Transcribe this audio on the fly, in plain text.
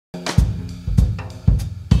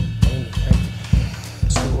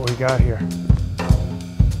got here?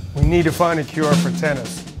 We need to find a cure for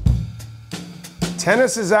tennis.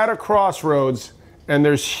 Tennis is at a crossroads, and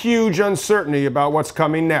there's huge uncertainty about what's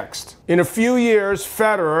coming next. In a few years,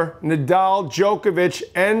 Federer, Nadal, Djokovic,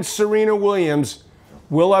 and Serena Williams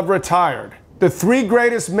will have retired. The three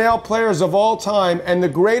greatest male players of all time and the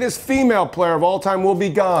greatest female player of all time will be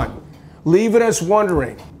gone, leaving us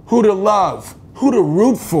wondering who to love, who to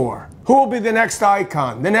root for, who will be the next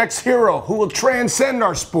icon, the next hero who will transcend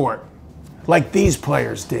our sport, like these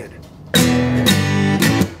players did.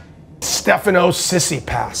 Stefanos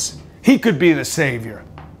Tsitsipas. He could be the savior.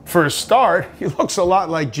 For a start, he looks a lot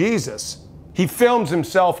like Jesus. He films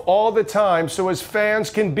himself all the time so his fans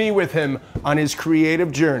can be with him on his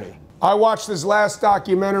creative journey. I watched his last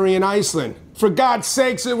documentary in Iceland. For God's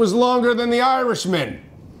sakes, it was longer than The Irishman.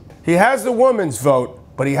 He has the women's vote,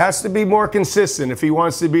 but he has to be more consistent if he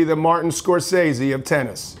wants to be the Martin Scorsese of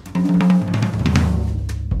tennis.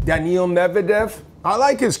 Daniil Medvedev, I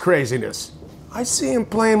like his craziness. I see him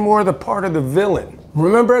playing more the part of the villain.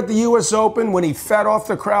 Remember at the US Open when he fed off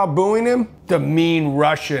the crowd booing him? The mean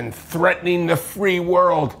Russian threatening the free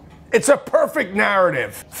world. It's a perfect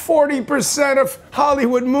narrative. 40% of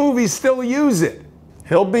Hollywood movies still use it.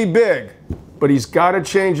 He'll be big, but he's got to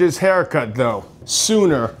change his haircut though,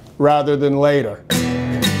 sooner rather than later.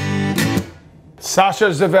 Sasha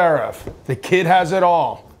Zverev, the kid has it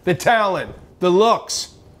all. The talent, the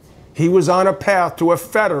looks. He was on a path to a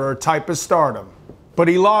Federer type of stardom, but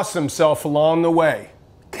he lost himself along the way.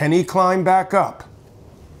 Can he climb back up?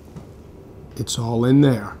 It's all in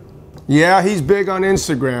there. Yeah, he's big on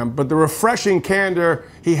Instagram, but the refreshing candor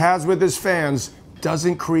he has with his fans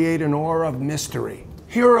doesn't create an aura of mystery.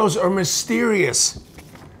 Heroes are mysterious.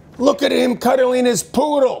 Look at him cuddling his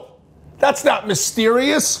poodle. That's not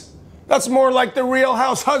mysterious. That's more like the Real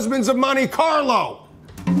House Husbands of Monte Carlo.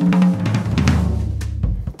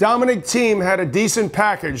 Dominic Thiem had a decent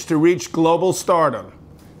package to reach global stardom.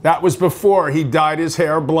 That was before he dyed his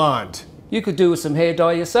hair blonde. You could do with some hair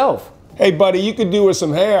dye yourself. Hey buddy, you could do with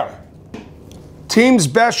some hair. Thiem's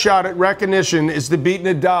best shot at recognition is to beat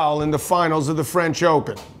Nadal in the finals of the French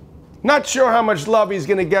Open. Not sure how much love he's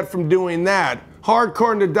going to get from doing that.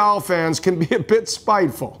 Hardcore Nadal fans can be a bit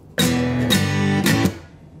spiteful.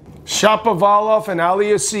 Shapovalov and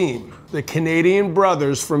Aliassime, the Canadian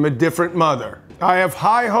brothers from a different mother. I have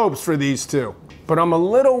high hopes for these two, but I'm a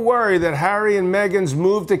little worried that Harry and Meghan's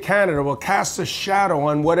move to Canada will cast a shadow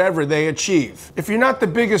on whatever they achieve. If you're not the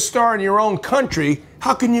biggest star in your own country,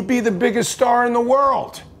 how can you be the biggest star in the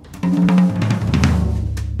world?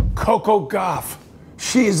 Coco Gauff.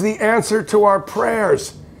 She is the answer to our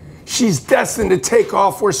prayers. She's destined to take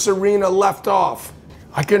off where Serena left off.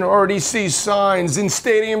 I can already see signs in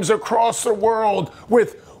stadiums across the world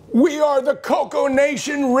with "We are the Coco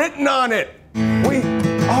Nation" written on it. We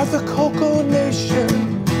are the Coco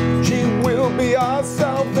Nation. She will be our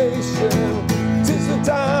salvation. 'Tis the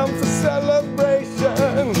time for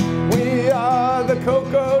celebration. We are the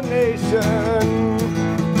Coco Nation.